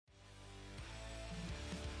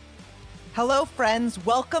Hello, friends.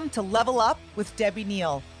 Welcome to Level Up with Debbie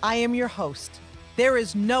Neal. I am your host. There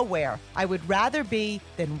is nowhere I would rather be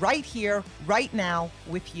than right here, right now,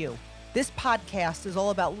 with you. This podcast is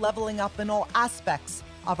all about leveling up in all aspects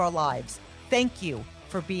of our lives. Thank you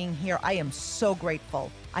for being here. I am so grateful.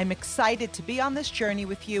 I'm excited to be on this journey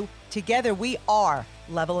with you. Together, we are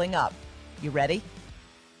leveling up. You ready?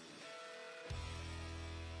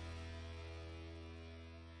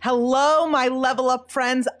 Hello, my Level Up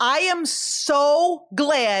friends. I am so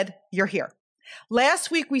glad you're here. Last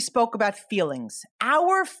week, we spoke about feelings.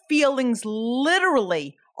 Our feelings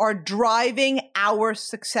literally are driving our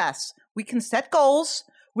success. We can set goals,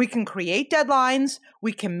 we can create deadlines,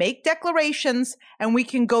 we can make declarations, and we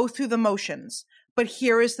can go through the motions. But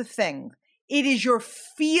here is the thing. It is your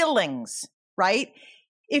feelings, right?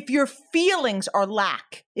 If your feelings are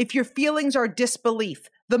lack, if your feelings are disbelief,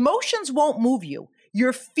 the motions won't move you.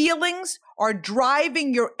 Your feelings are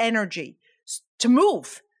driving your energy to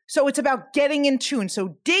move. So it's about getting in tune.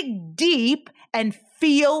 So dig deep and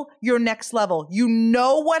feel your next level. You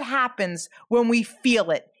know what happens when we feel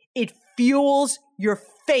it. It fuels your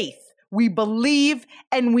faith. We believe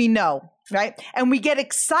and we know, right? And we get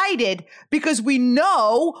excited because we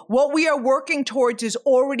know what we are working towards is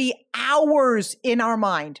already ours in our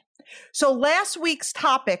mind. So last week's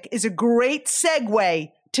topic is a great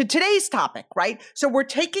segue to today's topic, right? So we're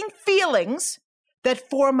taking feelings that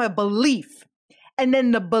form a belief, and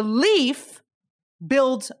then the belief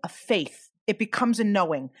builds a faith. It becomes a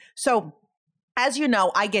knowing. So as you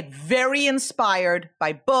know, I get very inspired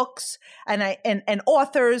by books and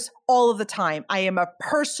authors all of the time. I am a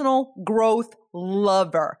personal growth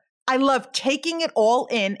lover. I love taking it all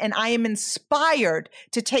in, and I am inspired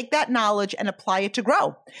to take that knowledge and apply it to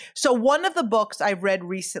grow. So one of the books I've read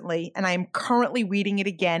recently, and I'm currently reading it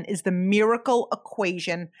again, is The Miracle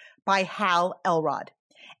Equation by Hal Elrod.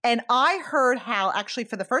 And I heard Hal actually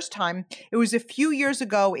for the first time. It was a few years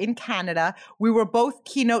ago in Canada. We were both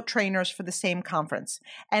keynote trainers for the same conference.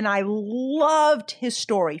 And I loved his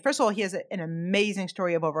story. First of all, he has an amazing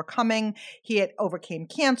story of overcoming. He had overcame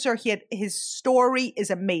cancer. His story is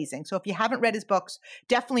amazing. So if you haven't read his books,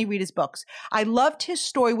 definitely read his books. I loved his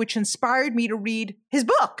story, which inspired me to read his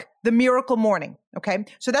book, The Miracle Morning. Okay.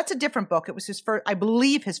 So that's a different book. It was his first, I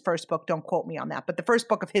believe his first book. Don't quote me on that, but the first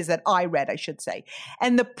book of his that I read, I should say.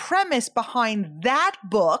 And the premise behind that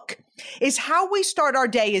book is how we start our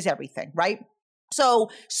day is everything, right? So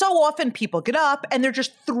often people get up and they're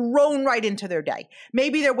just thrown right into their day.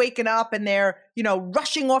 Maybe they're waking up and they're,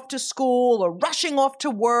 rushing off to school or rushing off to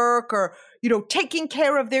work or, taking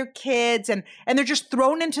care of their kids and they're just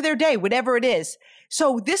thrown into their day, whatever it is.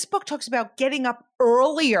 So this book talks about getting up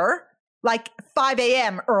earlier, like 5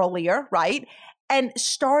 a.m. earlier, right? And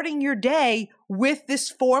starting your day with this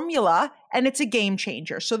formula, and it's a game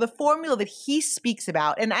changer. So the formula that he speaks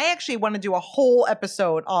about, and I actually want to do a whole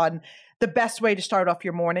episode on the best way to start off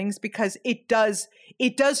your mornings because it does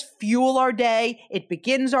fuel our day. It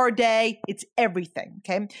begins our day. It's everything.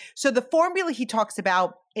 Okay. So the formula he talks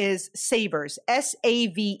about is SAVERS,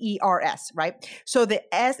 SAVERS, right? So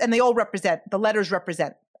the S, and the letters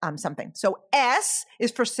represent something. So S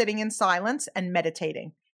is for sitting in silence and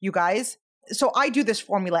meditating. You guys, so I do this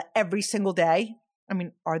formula every single day. I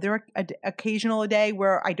mean, are there occasional a day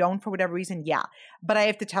where I don't for whatever reason? Yeah. But I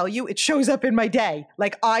have to tell you, it shows up in my day.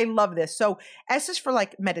 Like, I love this. So S is for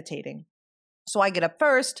like meditating. So I get up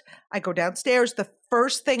first, I go downstairs. The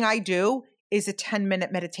first thing I do is a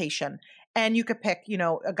 10-minute meditation. And you could pick,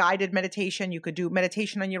 a guided meditation. You could do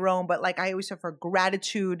meditation on your own. But like I always say, for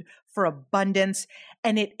gratitude, for abundance.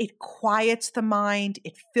 And it quiets the mind.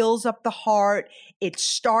 It fills up the heart. It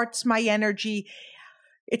starts my energy.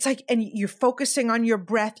 It's like, and you're focusing on your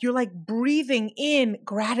breath. You're like breathing in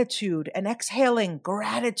gratitude and exhaling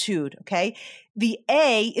gratitude. Okay. The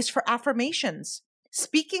A is for affirmations.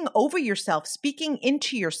 Speaking over yourself, speaking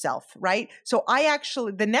into yourself, right? So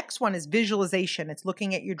the next one is visualization. It's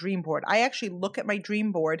looking at your dream board. I actually look at my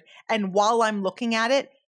dream board, and while I'm looking at it,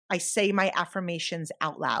 I say my affirmations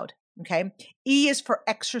out loud. Okay. E is for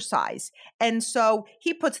exercise. And so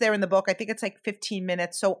he puts there in the book, I think it's like 15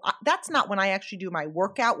 minutes. So that's not when I actually do my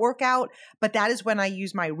workout, but that is when I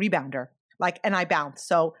use my rebounder. And I bounce.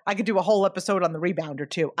 So I could do a whole episode on the rebounder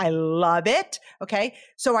too. I love it. Okay.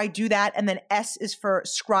 So I do that. And then S is for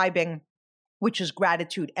scribing, which is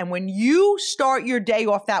gratitude. And when you start your day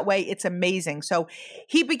off that way, it's amazing. So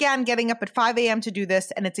he began getting up at 5 a.m. to do this,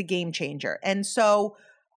 and it's a game changer. And so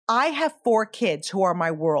I have 4 kids who are my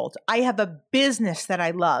world. I have a business that I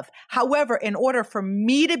love. However, in order for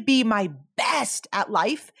me to be my best at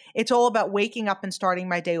life, it's all about waking up and starting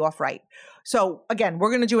my day off right. So again, we're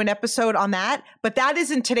going to do an episode on that, but that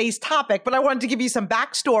isn't today's topic, but I wanted to give you some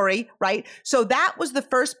backstory, right? So that was the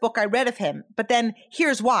first book I read of him. But then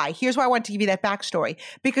here's why. Here's why I want to give you that backstory.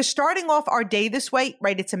 Because starting off our day this way,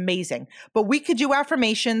 right, it's amazing. But we could do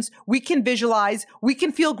affirmations, we can visualize, we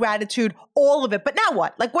can feel gratitude, all of it. But now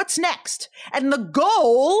what? Like, what's next? And the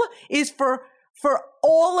goal is for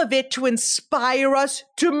all of it to inspire us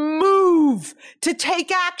to move, to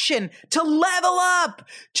take action, to level up,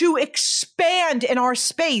 to expand in our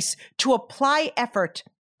space, to apply effort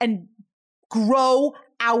and grow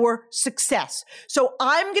our success. So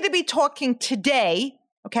I'm going to be talking today,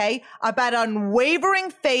 okay, about unwavering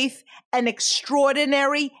faith and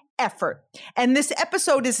extraordinary effort. And this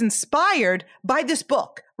episode is inspired by this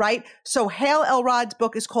book, right? So Hal Elrod's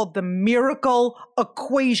book is called The Miracle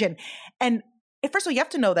Equation. And first of all, you have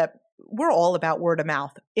to know that we're all about word of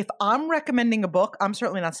mouth. If I'm recommending a book, I'm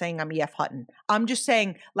certainly not saying I'm E.F. Hutton. I'm just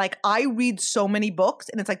saying, like, I read so many books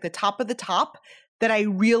and it's like the top of the top that I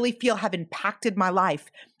really feel have impacted my life.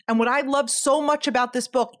 And what I love so much about this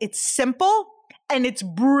book, it's simple and it's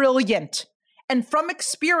brilliant. And from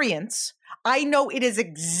experience, I know it is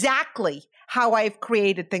exactly how I've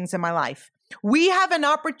created things in my life. We have an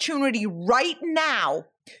opportunity right now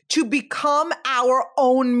to become our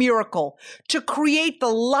own miracle, to create the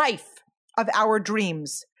life of our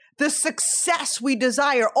dreams, the success we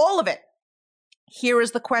desire, all of it. Here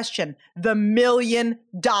is the question, the $1 million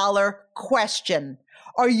question.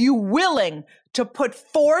 Are you willing to put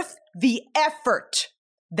forth the effort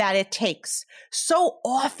that it takes? So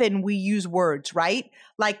often we use words, right?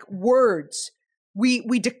 Like words. We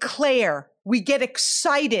declare, we get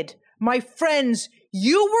excited. My friends,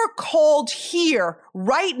 you were called here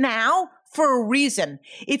right now for a reason.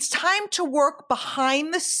 It's time to work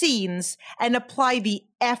behind the scenes and apply the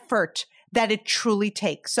effort that it truly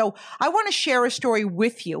takes. So I want to share a story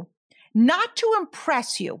with you, not to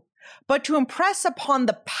impress you, but to impress upon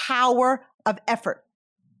the power of effort.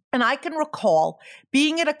 And I can recall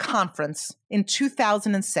being at a conference in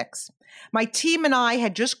 2006. My team and I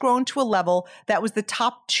had just grown to a level that was the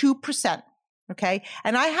top 2%. Okay.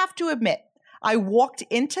 And I have to admit, I walked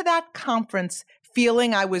into that conference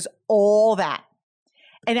feeling I was all that.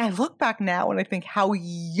 And I look back now and I think how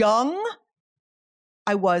young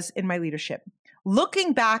I was in my leadership.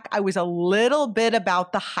 Looking back, I was a little bit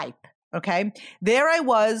about the hype. Okay. There I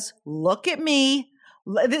was. Look at me.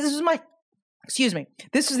 This is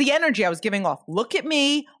the energy I was giving off. Look at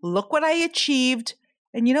me. Look what I achieved.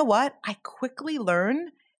 And you know what? I quickly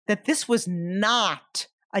learned that this was not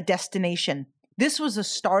a destination. This was a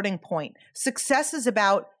starting point. Success is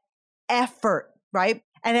about effort, right?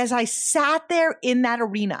 And as I sat there in that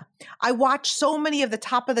arena, I watched so many of the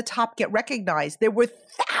top get recognized. There were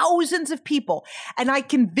thousands of people. And I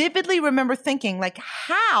can vividly remember thinking, like,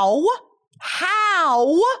 how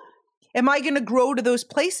am I going to grow to those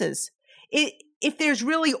places? If there's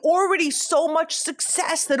really already so much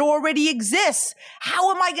success that already exists, how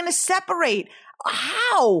am I going to separate?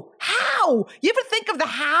 How? You ever think of the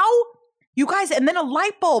how? You guys, and then a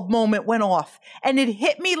light bulb moment went off and it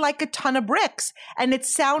hit me like a ton of bricks. And it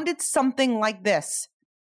sounded something like this.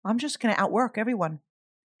 I'm just going to outwork everyone.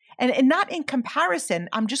 And not in comparison.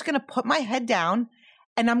 I'm just going to put my head down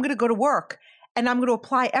and I'm going to go to work and I'm going to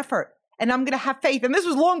apply effort and I'm going to have faith. And this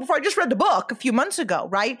was long before I just read the book a few months ago,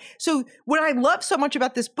 right? So what I love so much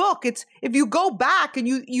about this book, it's if you go back and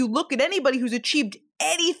you look at anybody who's achieved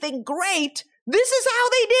anything great, this is how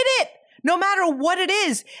they did it, no matter what it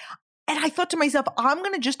is. And I thought to myself, I'm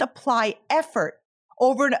going to just apply effort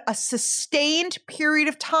over a sustained period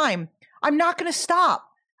of time. I'm not going to stop.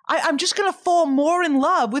 I'm just going to fall more in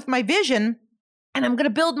love with my vision and I'm going to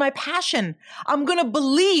build my passion. I'm going to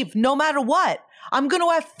believe no matter what. I'm going to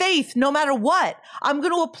have faith no matter what. I'm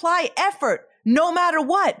going to apply effort no matter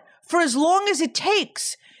what for as long as it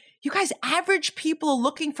takes. You guys, average people are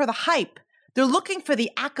looking for the hype. They're looking for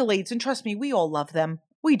the accolades. And trust me, we all love them.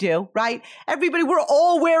 We do, right? Everybody, we're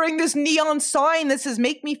all wearing this neon sign that says,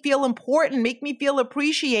 make me feel important, make me feel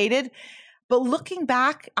appreciated. But looking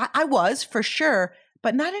back, I was for sure,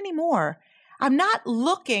 but not anymore. I'm not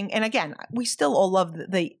looking, and again, we still all love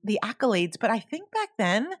the accolades, but I think back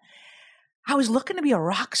then, I was looking to be a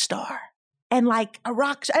rock star. And like a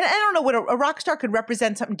rock star, I don't know what a rock star could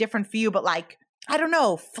represent something different for you, but like, I don't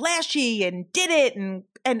know, flashy and did it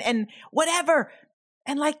and whatever.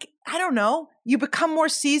 And like, I don't know, you become more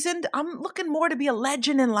seasoned. I'm looking more to be a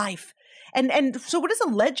legend in life. And so what does a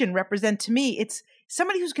legend represent to me? It's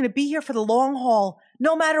somebody who's going to be here for the long haul,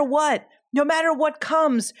 no matter what. No matter what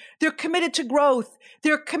comes, they're committed to growth.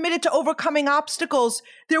 They're committed to overcoming obstacles.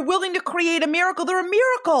 They're willing to create a miracle. They're a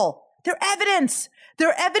miracle. They're evidence.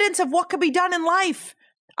 They're evidence of what could be done in life.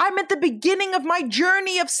 I'm at the beginning of my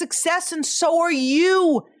journey of success, and so are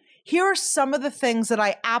you. Here are some of the things that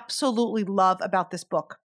I absolutely love about this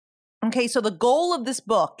book. Okay, so the goal of this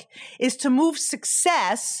book is to move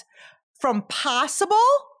success from possible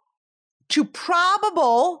to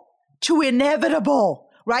probable to inevitable,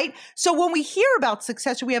 right? So when we hear about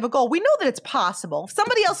success or we have a goal, we know that it's possible. If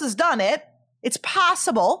somebody else has done it, it's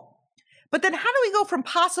possible. But then how do we go from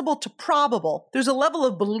possible to probable? There's a level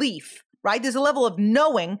of belief, right? There's a level of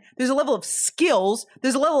knowing. There's a level of skills.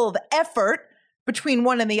 There's a level of effort between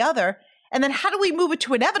one and the other. And then how do we move it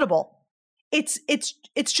to inevitable? It's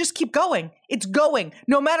just keep going. It's going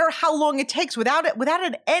no matter how long it takes without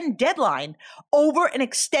an end deadline over an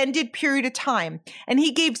extended period of time. And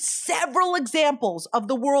he gave several examples of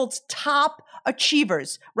the world's top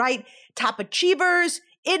achievers, right? Top achievers,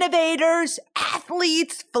 innovators,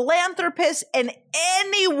 athletes, philanthropists, and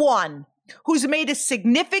anyone who's made a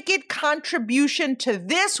significant contribution to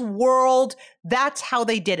this world. That's how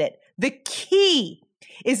they did it. The key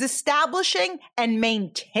is establishing and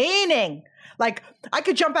maintaining. Like, I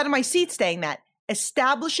could jump out of my seat saying that.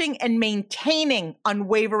 Establishing and maintaining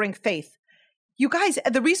unwavering faith. You guys,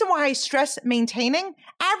 the reason why I stress maintaining,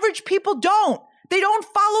 average people don't. They don't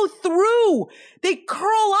follow through. They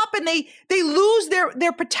curl up and they lose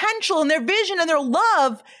their potential and their vision and their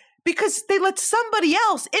love because they let somebody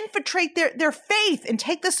else infiltrate their faith and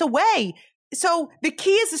take this away. So the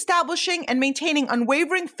key is establishing and maintaining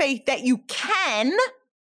unwavering faith that you can,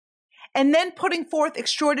 and then putting forth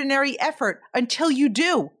extraordinary effort until you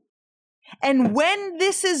do. And when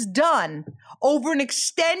this is done over an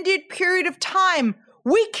extended period of time,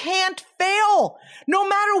 we can't fail. No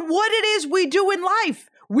matter what it is we do in life,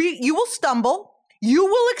 you will stumble, you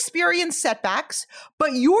will experience setbacks,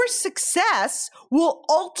 but your success will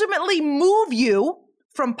ultimately move you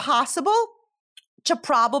from possible to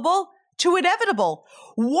probable to inevitable.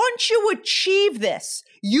 Once you achieve this,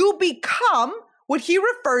 you become what he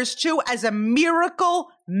refers to as a miracle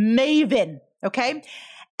maven, okay?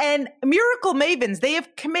 And miracle mavens, they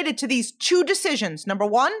have committed to these two decisions. Number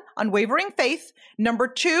one, unwavering faith. Number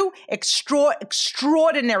two,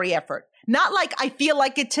 extraordinary effort. Not like I feel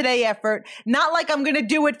like it today effort. Not like I'm going to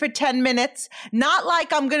do it for 10 minutes. Not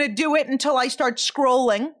like I'm going to do it until I start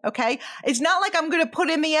scrolling, okay? It's not like I'm going to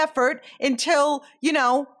put in the effort until,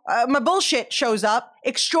 my bullshit shows up.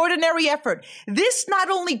 Extraordinary effort. This not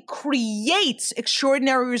only creates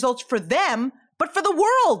extraordinary results for them, but for the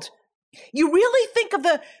world. You really think of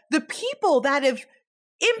the people that have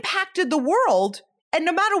impacted the world. And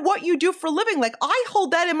no matter what you do for a living, like I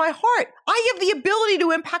hold that in my heart. I have the ability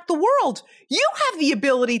to impact the world. You have the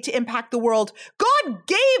ability to impact the world. God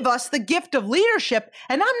gave us the gift of leadership,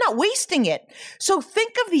 and I'm not wasting it. So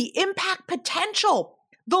think of the impact potential,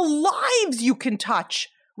 the lives you can touch,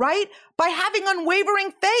 right? By having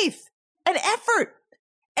unwavering faith and effort.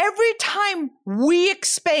 Every time we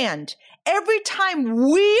expand, every time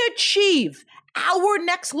we achieve our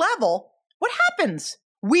next level, what happens?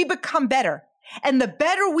 We become better. And the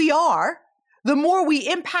better we are, the more we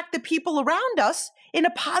impact the people around us in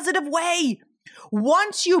a positive way.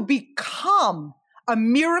 Once you become a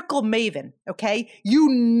miracle maven, okay, you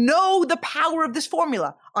know the power of this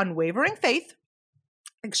formula. Unwavering faith,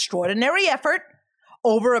 extraordinary effort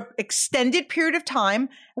over an extended period of time.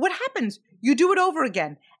 What happens? You do it over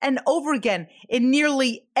again and over again in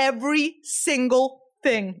nearly every single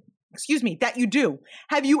thing that you do.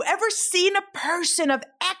 Have you ever seen a person of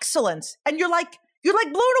excellence and you're like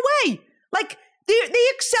blown away? Like they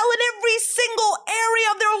excel in every single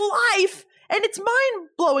area of their life and it's mind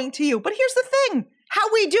blowing to you. But here's the thing. How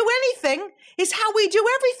we do anything is how we do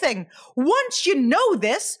everything. Once you know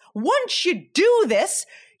this, once you do this,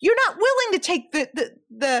 you're not willing to take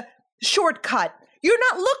the shortcut. You're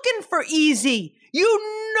not looking for easy.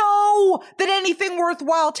 You know that anything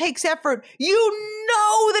worthwhile takes effort. You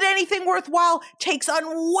know that anything worthwhile takes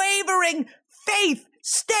unwavering faith,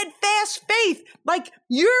 steadfast faith. Like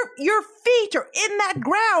your feet are in that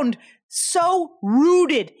ground, so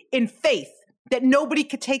rooted in faith that nobody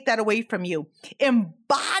could take that away from you.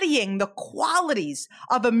 Embodying the qualities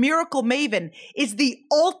of a miracle maven is the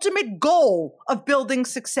ultimate goal of building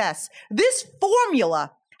success. This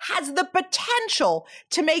formula has the potential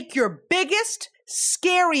to make your biggest,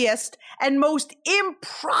 scariest, and most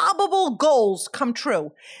improbable goals come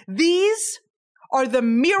true. These are the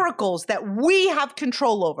miracles that we have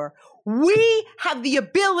control over. We have the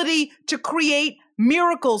ability to create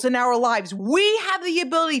miracles in our lives. We have the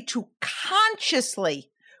ability to consciously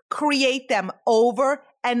create them over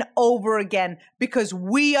and over again because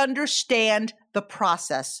we understand the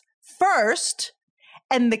process. First,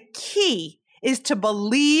 and the key is to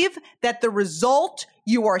believe that the result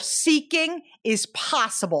you are seeking is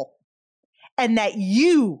possible and that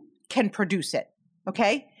you can produce it.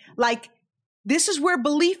 Okay? Like, this is where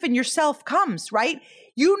belief in yourself comes, right?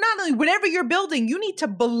 You not only, whatever you're building, you need to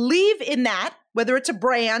believe in that, whether it's a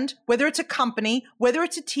brand, whether it's a company, whether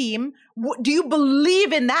it's a team. Do you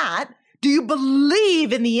believe in that? Do you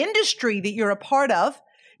believe in the industry that you're a part of?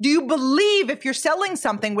 Do you believe if you're selling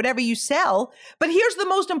something, whatever you sell? But here's the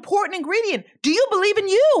most important ingredient. Do you believe in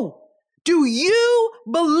you? Do you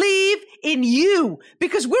believe in you?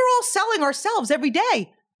 Because we're all selling ourselves every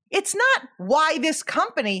day. It's not why this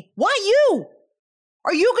company, why you?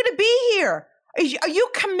 Are you going to be here? Are you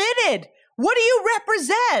committed? What do you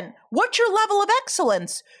represent? What's your level of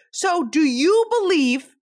excellence? So do you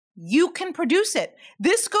believe you can produce it?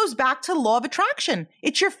 This goes back to the law of attraction.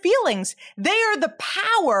 It's your feelings. They are the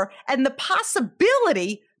power and the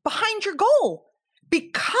possibility behind your goal.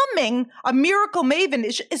 Becoming a miracle maven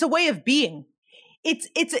is a way of being.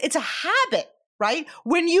 It's a habit, right?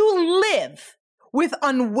 When you live with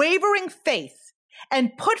unwavering faith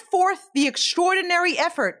and put forth the extraordinary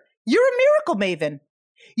effort, you're a miracle maven.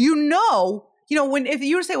 If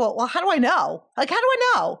you say, well, how do I know? Like, how do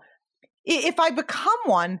I know if I become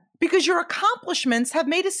one? Because your accomplishments have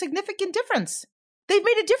made a significant difference. They've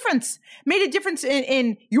made a difference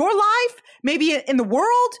in your life, maybe in the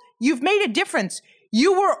world. You've made a difference.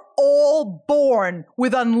 You were all born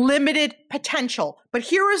with unlimited potential. But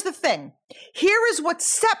here is the thing. Here is what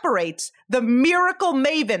separates the miracle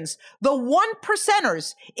mavens, the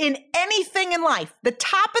 1%ers in anything in life, the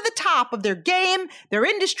top of their game, their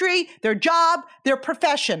industry, their job, their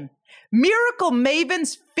profession. Miracle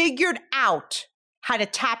mavens figured out how to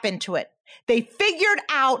tap into it. They figured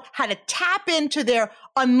out how to tap into their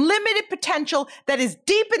unlimited potential that is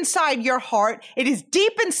deep inside your heart. It is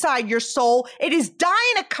deep inside your soul. It is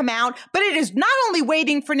dying to come out, but it is not only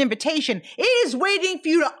waiting for an invitation, it is waiting for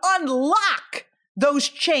you to unlock those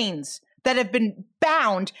chains that have been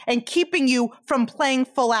bound and keeping you from playing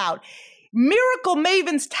full out. Miracle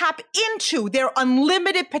mavens tap into their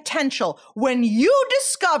unlimited potential. When you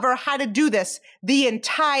discover how to do this, the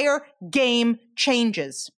entire game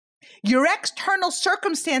changes. Your external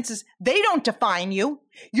circumstances, they don't define you.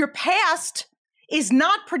 Your past is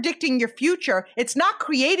not predicting your future. It's not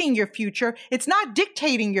creating your future. It's not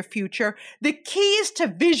dictating your future. The key is to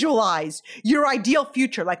visualize your ideal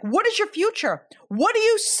future. Like, what is your future? What do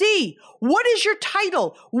you see? What is your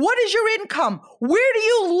title? What is your income? Where do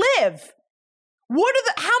you live?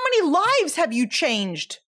 How many lives have you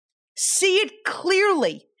changed? See it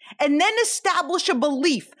clearly. And then establish a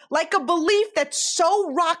belief, like a belief that's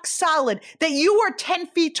so rock solid that you are 10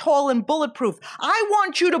 feet tall and bulletproof. I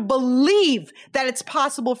want you to believe that it's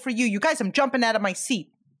possible for you. You guys, I'm jumping out of my seat.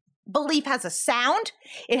 Belief has a sound,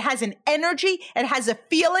 it has an energy, it has a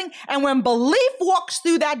feeling, and when belief walks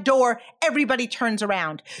through that door, everybody turns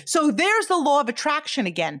around. So there's the law of attraction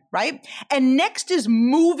again, right? And next is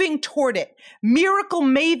moving toward it. Miracle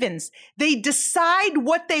mavens, they decide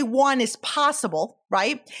what they want is possible,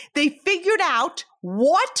 right? They figured out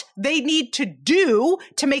what they need to do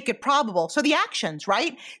to make it probable. So the actions,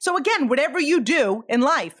 right? So again, whatever you do in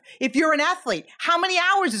life, if you're an athlete, how many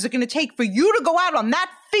hours is it going to take for you to go out on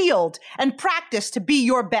that field and practice to be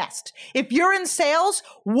your best? If you're in sales,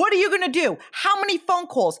 what are you going to do? How many phone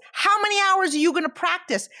calls? How many hours are you going to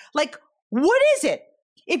practice? Like, what is it?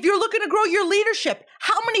 If you're looking to grow your leadership,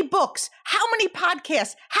 how many books? How many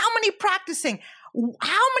podcasts? How many practicing?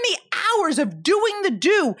 How many hours of doing the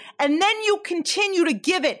do? And then you continue to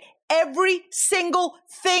give it every single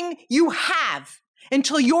thing you have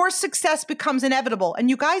until your success becomes inevitable. And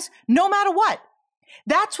you guys, no matter what,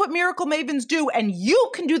 that's what miracle mavens do. And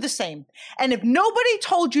you can do the same. And if nobody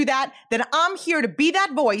told you that, then I'm here to be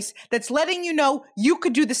that voice that's letting you know you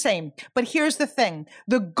could do the same. But here's the thing.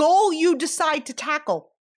 The goal you decide to tackle,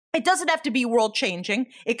 it doesn't have to be world changing.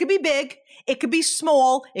 It could be big. It could be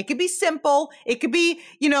small. It could be simple. It could be,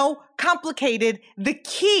 complicated. The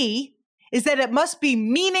key is that it must be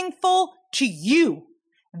meaningful to you.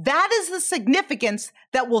 That is the significance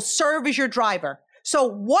that will serve as your driver. So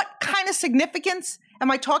what kind of significance am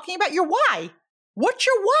I talking about? Your why. What's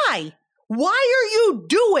your why? Why are you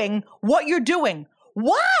doing what you're doing?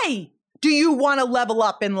 Why do you want to level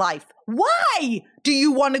up in life? Why do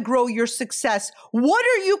you want to grow your success? What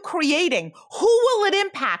are you creating? Who will it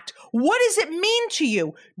impact? What does it mean to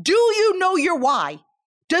you? Do you know your why?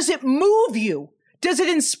 Does it move you? Does it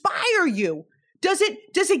inspire you? Does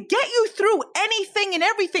it get you through anything and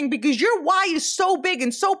everything because your why is so big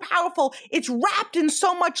and so powerful? It's wrapped in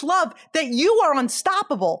so much love that you are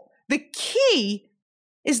unstoppable. The key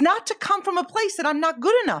is not to come from a place that I'm not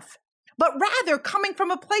good enough, but rather coming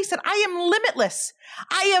from a place that I am limitless.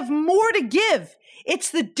 I have more to give.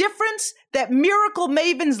 It's the difference that miracle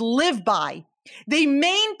mavens live by. They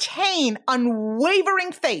maintain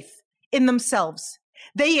unwavering faith in themselves.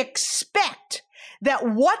 They expect that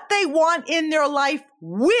what they want in their life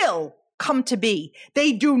will come to be.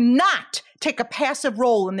 They do not take a passive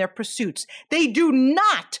role in their pursuits. They do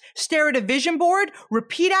not stare at a vision board,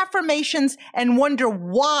 repeat affirmations, and wonder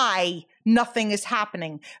why nothing is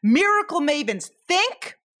happening. Miracle mavens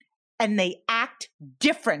think and they act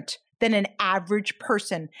different than an average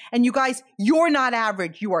person. And you guys, you're not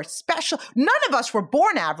average. You are special. None of us were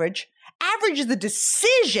born average. Average is the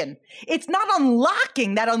decision. It's not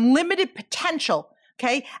unlocking that unlimited potential.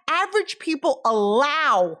 Okay. Average people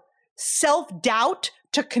allow self-doubt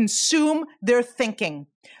to consume their thinking.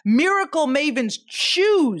 Miracle mavens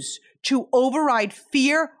choose to override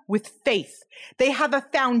fear with faith. They have a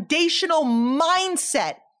foundational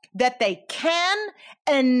mindset that they can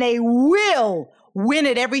and they will win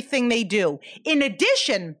at everything they do. In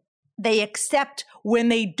addition, they accept when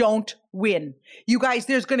they don't win. You guys,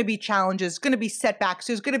 there's going to be challenges, going to be setbacks.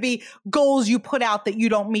 There's going to be goals you put out that you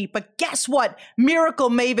don't meet. But guess what? Miracle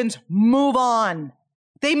mavens move on.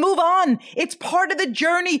 They move on. It's part of the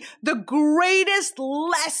journey. The greatest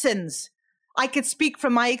lessons, I could speak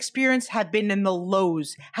from my experience, have been in the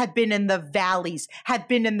lows, have been in the valleys, have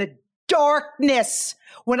been in the darkness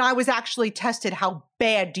when I was actually tested. How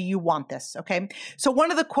bad do you want this? Okay. So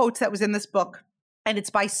one of the quotes that was in this book, and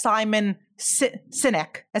it's by Simon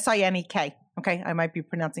Sinek, S-I-N-E-K. Okay. I might be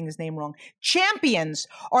pronouncing his name wrong. Champions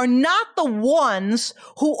are not the ones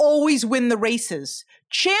who always win the races.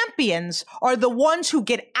 Champions are the ones who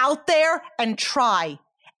get out there and try.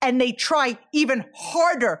 And they try even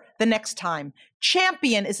harder the next time.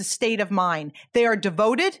 Champion is a state of mind. They are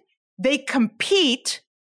devoted. They compete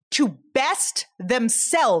to best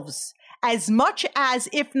themselves as much as,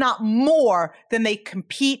 if not more, than they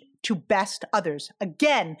compete to best others.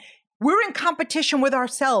 Again, we're in competition with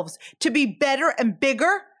ourselves to be better and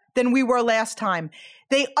bigger than we were last time.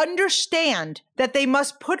 They understand that they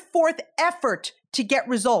must put forth effort to get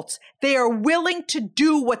results. They are willing to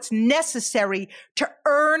do what's necessary to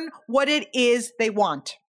earn what it is they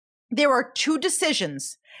want. There are two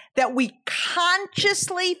decisions that we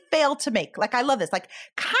consciously fail to make. Like, I love this. Like,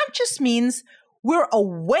 conscious means we're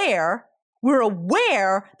aware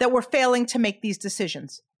that we're failing to make these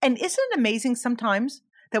decisions. And isn't it amazing sometimes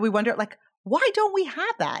that we wonder, like, why don't we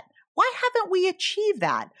have that? Why haven't we achieved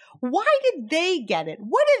that? Why did they get it?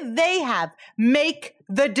 What did they have? Make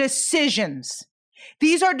the decisions.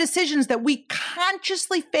 These are decisions that we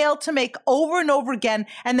consciously fail to make over and over again,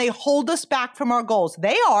 and they hold us back from our goals.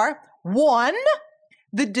 They are, one,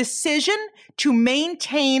 the decision to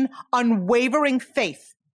maintain unwavering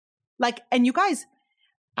faith. Like, and you guys,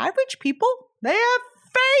 average people, they have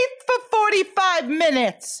faith for 45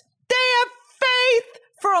 minutes. They have faith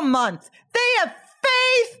for a month. They have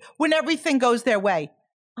faith when everything goes their way.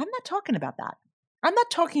 I'm not talking about that. I'm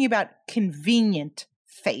not talking about convenient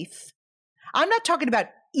faith. I'm not talking about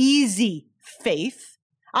easy faith.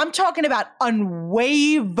 I'm talking about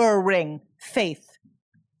unwavering faith.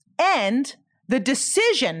 And the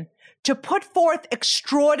decision to put forth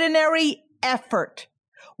extraordinary effort.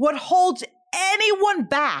 What holds anyone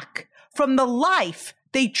back from the life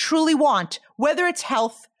they truly want, whether it's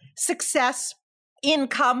health, success,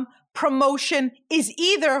 income, promotion, is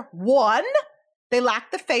either one, they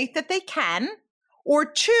lack the faith that they can, or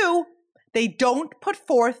two, they don't put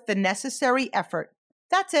forth the necessary effort.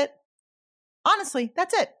 That's it. Honestly,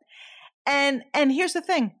 that's it. And here's the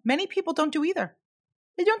thing. Many people don't do either.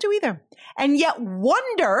 They don't do either. And yet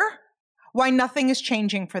wonder why nothing is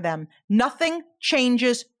changing for them. Nothing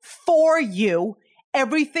changes for you.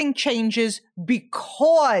 Everything changes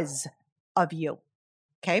because of you.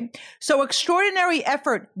 Okay? So extraordinary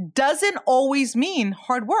effort doesn't always mean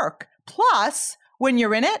hard work. Plus, when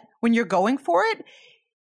you're in it, when you're going for it,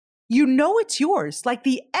 you know it's yours. Like,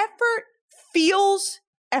 the effort feels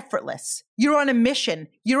effortless. You're on a mission.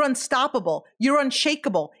 You're unstoppable. You're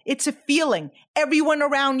unshakable. It's a feeling. Everyone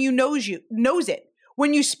around you knows it.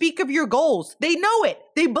 When you speak of your goals, they know it.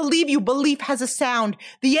 They believe you. Belief has a sound.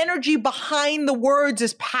 The energy behind the words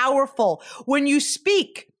is powerful. When you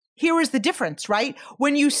speak, here is the difference, right?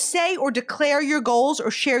 When you say or declare your goals or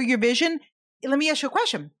share your vision, let me ask you a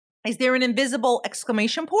question. Is there an invisible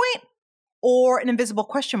exclamation point or an invisible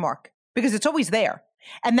question mark? Because it's always there.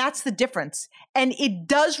 And that's the difference. And it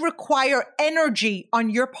does require energy on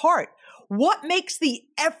your part. What makes the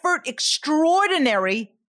effort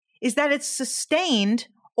extraordinary is that it's sustained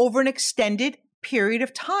over an extended period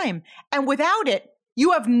of time. And without it,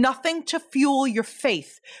 you have nothing to fuel your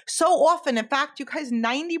faith. So often, in fact, you guys,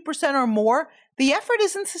 90% or more, the effort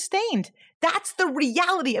isn't sustained. That's the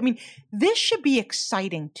reality. I mean, this should be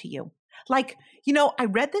exciting to you. Like, I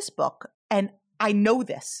read this book and I know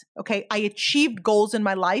this, okay? I achieved goals in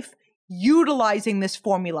my life utilizing this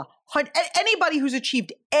formula. Anybody who's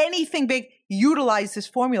achieved anything big, utilize this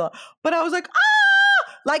formula. But I was like,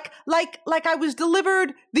 like I was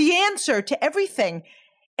delivered the answer to everything.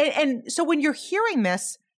 And so when you're hearing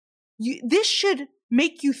this, this should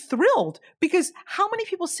make you thrilled, because how many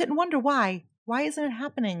people sit and wonder why? Why isn't it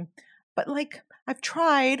happening? But like, I've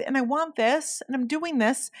tried and I want this and I'm doing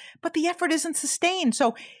this, but the effort isn't sustained.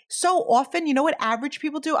 So often, you know what average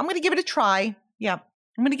people do? I'm going to give it a try. Yeah.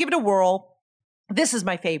 I'm going to give it a whirl. This is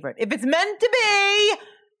my favorite. If it's meant to be,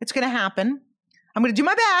 it's going to happen. I'm going to do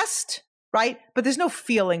my best, right? But there's no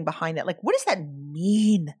feeling behind it. Like, what does that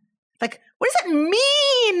mean? Like, what does that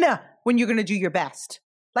mean when you're going to do your best?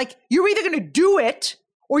 Like, you're either going to do it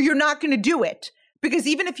or you're not going to do it. Because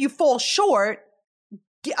even if you fall short,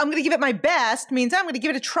 I'm going to give it my best means I'm going to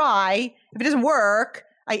give it a try. If it doesn't work,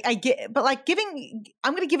 I'm going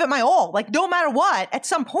to give it my all. Like, no matter what, at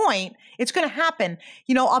some point, it's going to happen.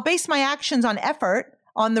 I'll base my actions on effort,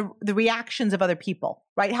 on the reactions of other people,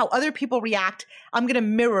 right? How other people react, I'm going to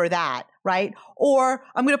mirror that, right? Or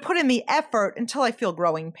I'm going to put in the effort until I feel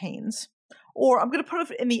growing pains. Or I'm going to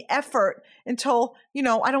put in the effort until,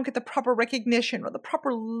 I don't get the proper recognition or the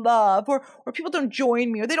proper love, or people don't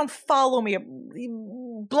join me, or they don't follow me,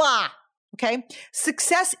 blah. Okay.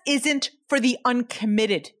 Success isn't for the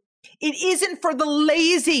uncommitted. It isn't for the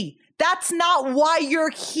lazy. That's not why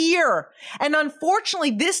you're here. And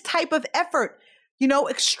unfortunately, this type of effort,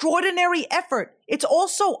 extraordinary effort, it's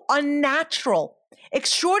also unnatural.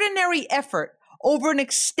 Extraordinary effort over an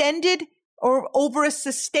extended or over a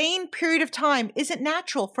sustained period of time isn't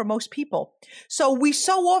natural for most people. So we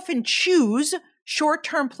so often choose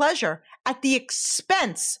short-term pleasure at the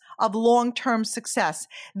expense of long-term success.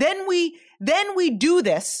 Then we do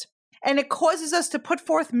this, and it causes us to put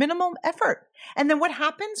forth minimum effort. And then what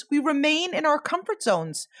happens? We remain in our comfort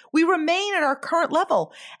zones. We remain at our current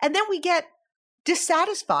level. And then we get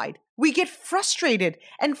dissatisfied. We get frustrated.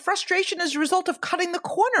 And frustration is a result of cutting the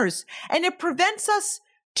corners. And it prevents us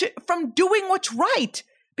from doing what's right,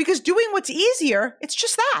 because doing what's easier, it's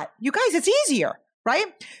just that. You guys, it's easier, right?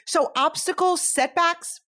 So obstacles,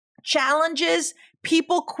 setbacks, challenges,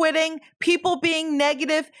 people quitting, people being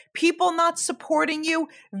negative, people not supporting you.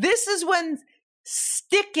 This is when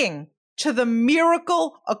sticking to the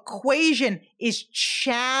miracle equation is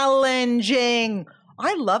challenging.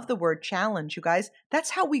 I love the word challenge, you guys.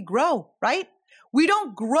 That's how we grow, right? We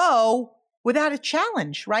don't grow without a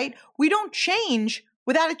challenge, right? We don't change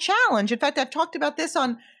without a challenge. In fact, I've talked about this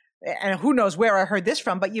on, and who knows where I heard this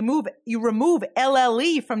from, but you remove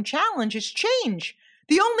LLE from challenge is change.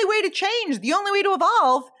 The only way to change, the only way to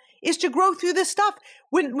evolve is to grow through this stuff.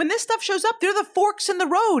 When this stuff shows up, they're the forks in the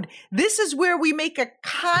road. This is where we make a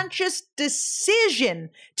conscious decision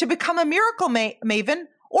to become a miracle maven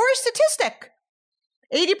or a statistic.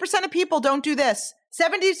 80% of people don't do this.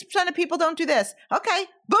 70% of people don't do this. Okay,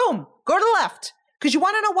 boom, go to the left. Because you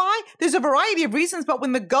want to know why? There's a variety of reasons, but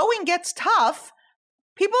when the going gets tough,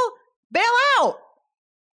 people bail out.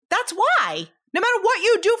 That's why. No matter what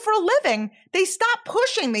you do for a living, they stop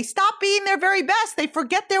pushing. They stop being their very best. They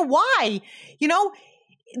forget their why.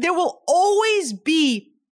 There will always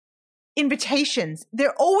be invitations.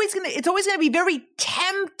 It's always going to be very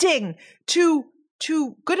tempting to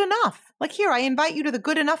good enough. Like here, I invite you to the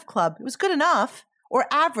good enough club. It was good enough. Or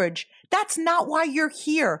average. That's not why you're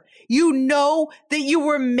here. You know that you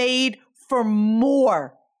were made for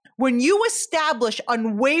more. When you establish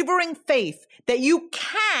unwavering faith that you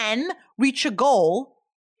can reach a goal,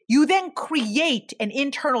 you then create an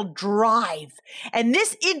internal drive. And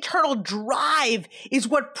this internal drive is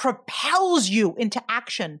what propels you into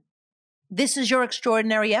action. This is your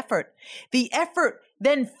extraordinary effort. The effort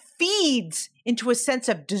then feeds into a sense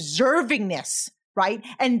of deservingness, right?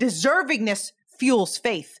 And deservingness fuels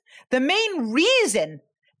faith. The main reason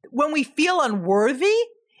when we feel unworthy,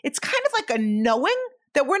 it's kind of like a knowing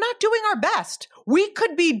that we're not doing our best. We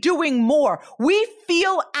could be doing more. We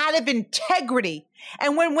feel out of integrity.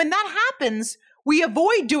 And when that happens, we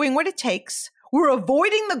avoid doing what it takes. We're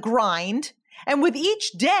avoiding the grind. And with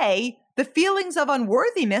each day, the feelings of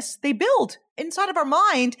unworthiness, they build inside of our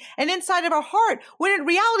mind and inside of our heart. When in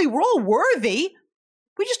reality, we're all worthy.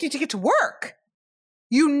 We just need to get to work.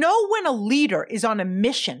 You know when a leader is on a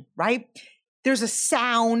mission, right? There's a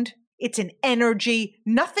sound, it's an energy,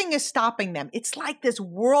 nothing is stopping them. It's like this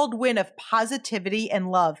whirlwind of positivity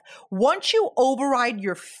and love. Once you override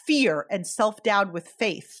your fear and self-doubt with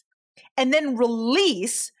faith, and then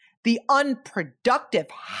release the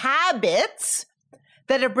unproductive habits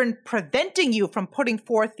that have been preventing you from putting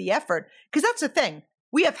forth the effort, because that's the thing.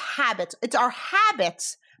 We have habits. It's our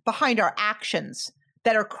habits behind our actions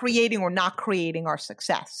that are creating or not creating our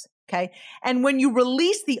success, okay? And when you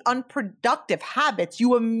release the unproductive habits,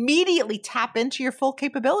 you immediately tap into your full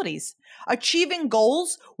capabilities. Achieving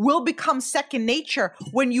goals will become second nature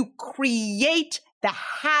when you create the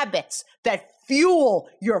habits that fuel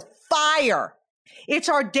your fire. It's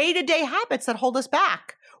our day-to-day habits that hold us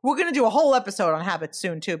back. We're going to do a whole episode on habits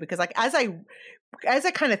soon too, because like as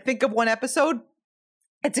I kind of think of one episode,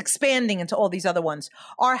 it's expanding into all these other ones.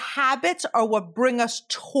 Our habits are what bring us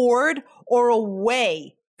toward or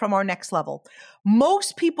away from our next level.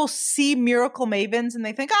 Most people see miracle mavens and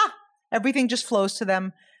they think, everything just flows to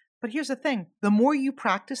them. But here's the thing. The more you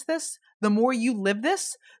practice this, the more you live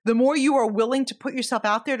this, the more you are willing to put yourself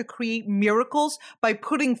out there to create miracles by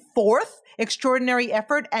putting forth extraordinary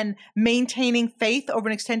effort and maintaining faith over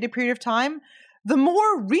an extended period of time, the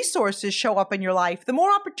more resources show up in your life, the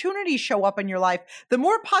more opportunities show up in your life, the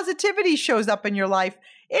more positivity shows up in your life.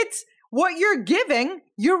 It's what you're giving,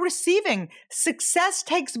 you're receiving. Success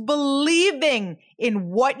takes believing in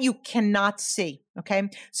what you cannot see, okay?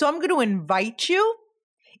 So I'm going to invite you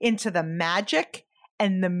into the magic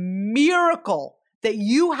and the miracle that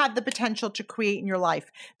you have the potential to create in your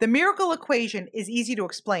life. The miracle equation is easy to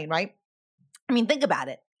explain, right? I mean, think about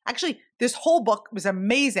it. Actually, this whole book was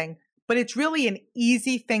amazing, but it's really an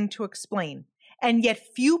easy thing to explain. And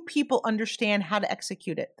yet few people understand how to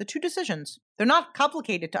execute it. The two decisions, they're not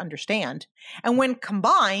complicated to understand. And when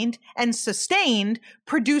combined and sustained,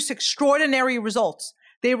 produce extraordinary results.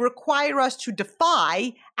 They require us to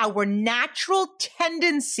defy our natural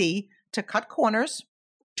tendency to cut corners,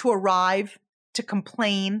 to arrive, to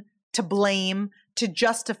complain, to blame, to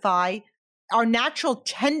justify, our natural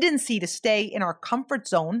tendency to stay in our comfort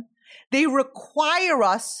zone. They require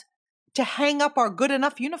us to hang up our good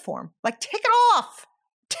enough uniform. Like, take it off.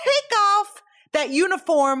 Take off that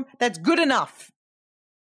uniform that's good enough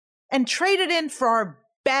and trade it in for our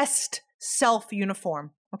best self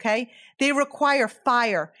uniform, okay? They require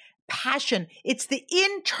fire, passion. It's the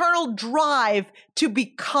internal drive to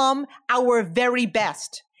become our very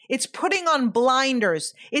best. It's putting on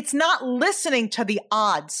blinders. It's not listening to the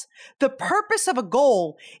odds. The purpose of a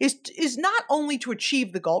goal is not only to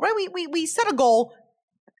achieve the goal, right? We set a goal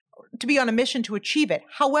to be on a mission to achieve it.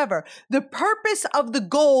 However, the purpose of the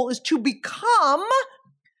goal is to become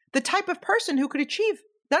the type of person who could achieve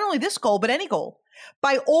not only this goal, but any goal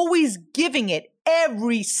by always giving it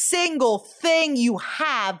every single thing you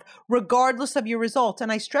have, regardless of your results.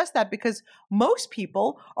 And I stress that because most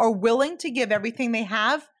people are willing to give everything they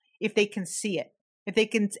have if they can see it.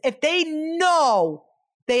 If they know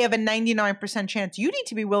they have a 99% chance, you need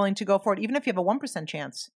to be willing to go for it, even if you have a 1%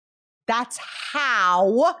 chance. That's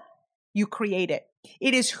how you create it.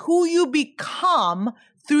 It is who you become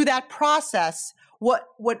through that process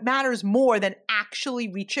what matters more than actually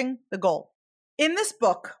reaching the goal. In this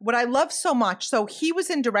book, what I love so much, so he was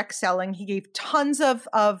in direct selling. He gave tons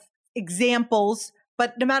of examples,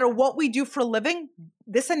 but no matter what we do for a living,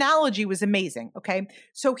 this analogy was amazing, okay?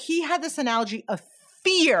 So he had this analogy of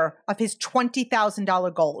fear of his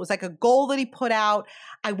 $20,000 goal. It was like a goal that he put out.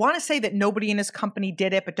 I want to say that nobody in his company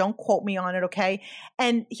did it, but don't quote me on it, okay?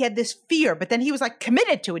 And he had this fear, but then he was like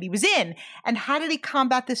committed to it. He was in. And how did he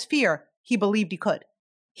combat this fear? He believed he could.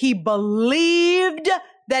 He believed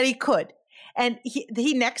that he could. And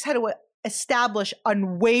he next had to establish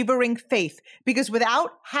unwavering faith, because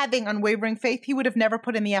without having unwavering faith, he would have never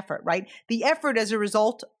put in the effort, right? The effort as a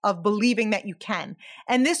result of believing that you can.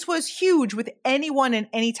 And this was huge with anyone in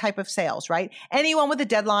any type of sales, right? Anyone with a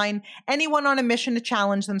deadline, anyone on a mission to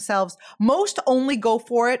challenge themselves. Most only go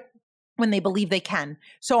for it when they believe they can.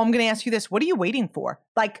 So I'm going to ask you this. What are you waiting for?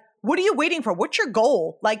 Like, what are you waiting for? What's your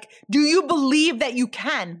goal? Like, do you believe that you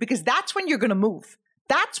can? Because that's when you're going to move.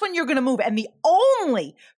 That's when you're going to move. And the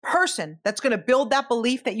only person that's going to build that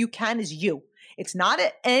belief that you can is you. It's not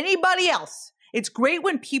anybody else. It's great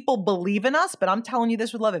when people believe in us, but I'm telling you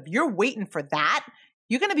this with love. If you're waiting for that,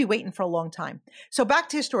 you're going to be waiting for a long time. So back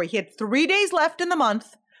to his story. He had 3 days left in the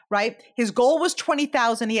month, right? His goal was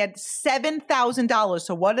 $20,000. He had $7,000.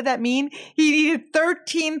 So what did that mean? He needed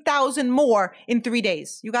 $13,000 more in 3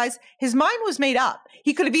 days. You guys, his mind was made up.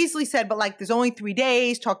 He could have easily said, but like, there's only 3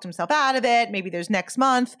 days, talked himself out of it. Maybe there's next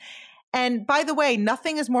month. And by the way,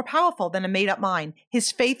 nothing is more powerful than a made-up mind.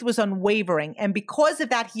 His faith was unwavering. And because of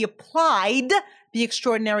that, he applied the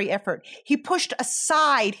extraordinary effort. He pushed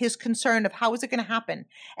aside his concern of how is it going to happen.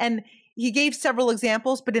 And he gave several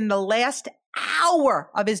examples, but in the last hour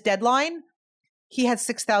of his deadline, he had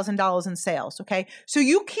 $6,000 in sales. Okay. So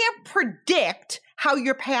you can't predict how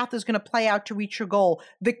your path is going to play out to reach your goal.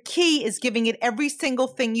 The key is giving it every single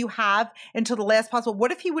thing you have until the last possible.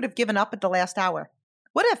 What if he would have given up at the last hour?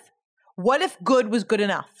 What if good was good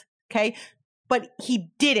enough? Okay. But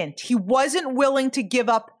he didn't. He wasn't willing to give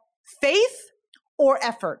up faith or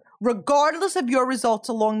effort. Regardless of your results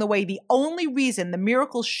along the way, the only reason the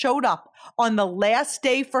miracles showed up on the last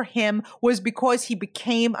day for him was because he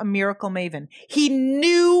became a miracle maven. He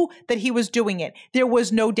knew that he was doing it. There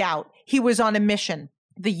was no doubt. He was on a mission.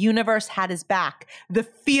 The universe had his back. The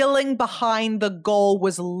feeling behind the goal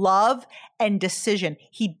was love and decision.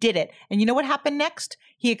 He did it. And you know what happened next?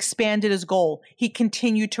 He expanded his goal. He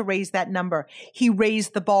continued to raise that number. He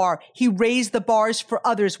raised the bar. He raised the bars for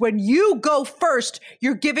others. When you go first,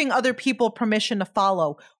 you're giving other people permission to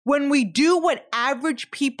follow. When we do what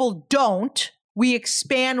average people don't, we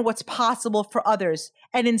expand what's possible for others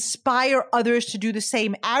and inspire others to do the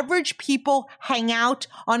same. Average people hang out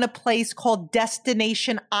on a place called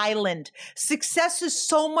Destination Island. Success is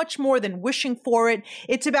so much more than wishing for it.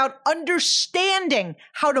 It's about understanding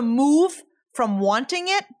how to move from wanting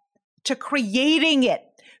it to creating it.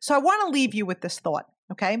 So I want to leave you with this thought,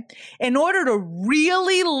 okay? In order to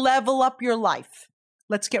really level up your life,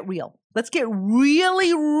 let's get real. Let's get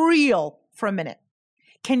really real for a minute.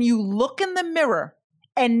 Can you look in the mirror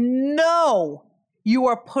and know you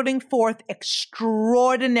are putting forth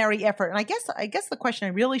extraordinary effort? And I guess the question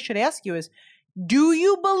I really should ask you is, do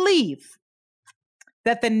you believe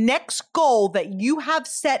that the next goal that you have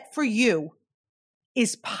set for you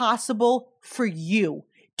is possible for you?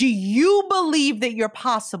 Do you believe that you're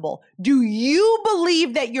possible? Do you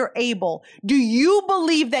believe that you're able? Do you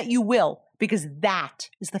believe that you will? Because that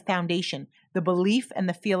is the foundation, the belief and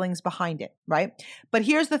the feelings behind it, right? But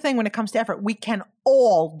here's the thing when it comes to effort, we can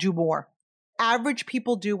all do more. Average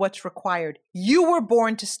people do what's required. You were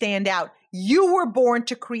born to stand out. You were born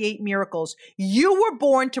to create miracles. You were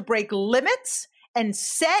born to break limits and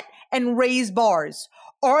set and raise bars.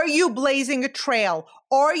 Are you blazing a trail?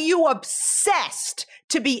 Are you obsessed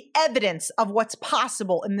to be evidence of what's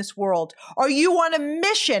possible in this world? Are you on a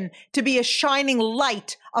mission to be a shining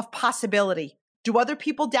light of possibility? Do other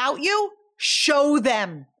people doubt you? Show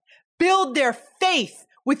them. Build their faith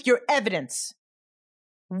with your evidence.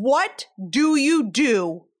 What do you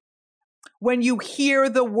do when you hear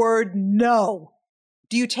the word no?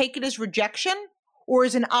 Do you take it as rejection or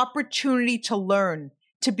as an opportunity to learn,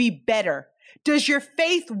 to be better? Does your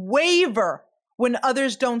faith waver when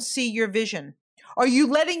others don't see your vision? Are you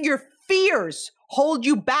letting your fears hold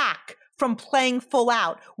you back from playing full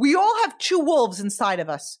out? We all have two wolves inside of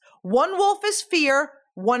us. One wolf is fear,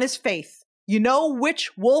 one is faith. You know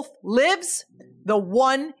which wolf lives? The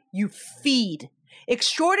one you feed.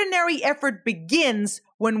 Extraordinary effort begins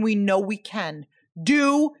when we know we can.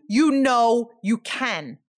 Do you know you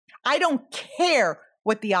can? I don't care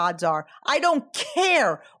what the odds are. I don't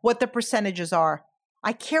care what the percentages are.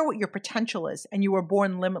 I care what your potential is, and you were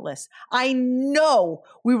born limitless. I know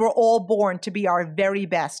we were all born to be our very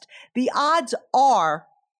best. The odds are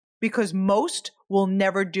because most will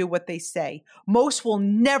never do what they say. Most will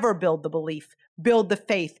never build the belief, build the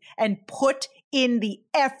faith, and put in the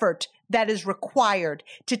effort that is required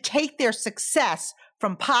to take their success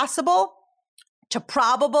from possible to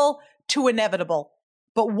probable to inevitable.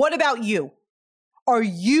 But what about you? Are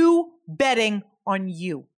you betting on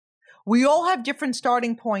you? We all have different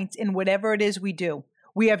starting points in whatever it is we do.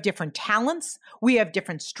 We have different talents. We have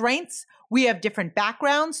different strengths. We have different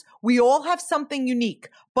backgrounds. We all have something unique.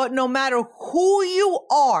 But no matter who you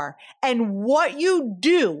are and what you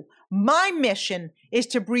do, my mission is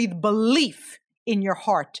to breathe belief in your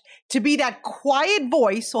heart, to be that quiet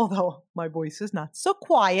voice, although my voice is not so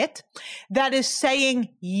quiet, that is saying,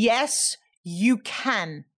 yes, you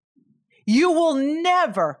can. You will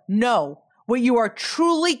never know what you are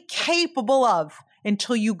truly capable of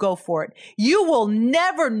until you go for it. You will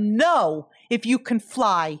never know if you can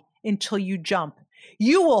fly until you jump.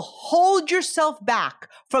 You will hold yourself back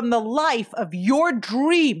from the life of your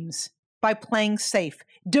dreams by playing safe.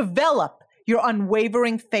 Develop your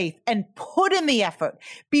unwavering faith and put in the effort.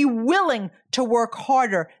 Be willing to work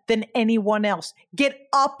harder than anyone else. Get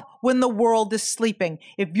up when the world is sleeping.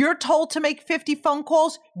 If you're told to make 50 phone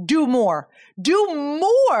calls, do more. Do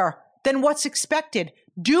more than what's expected.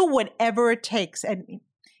 Do whatever it takes. And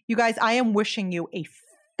you guys, I am wishing you a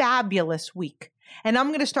fabulous week. And I'm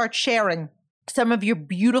going to start sharing some of your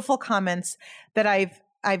beautiful comments that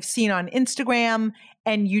I've seen on Instagram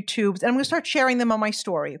and YouTube, and I'm going to start sharing them on my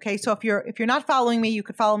story. Okay. So if you're not following me, you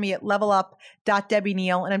could follow me at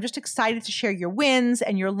levelup.debbieneal. And I'm just excited to share your wins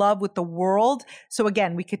and your love with the world. So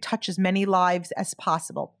again, we could touch as many lives as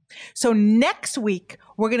possible. So next week,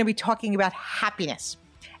 we're going to be talking about happiness.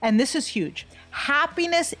 And this is huge.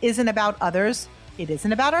 Happiness isn't about others. It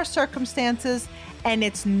isn't about our circumstances. And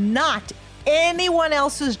it's not anyone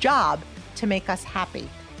else's job to make us happy.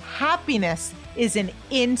 Happiness is an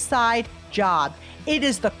inside job. It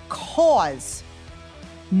is the cause,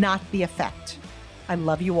 not the effect. I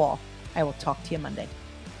love you all. I will talk to you Monday.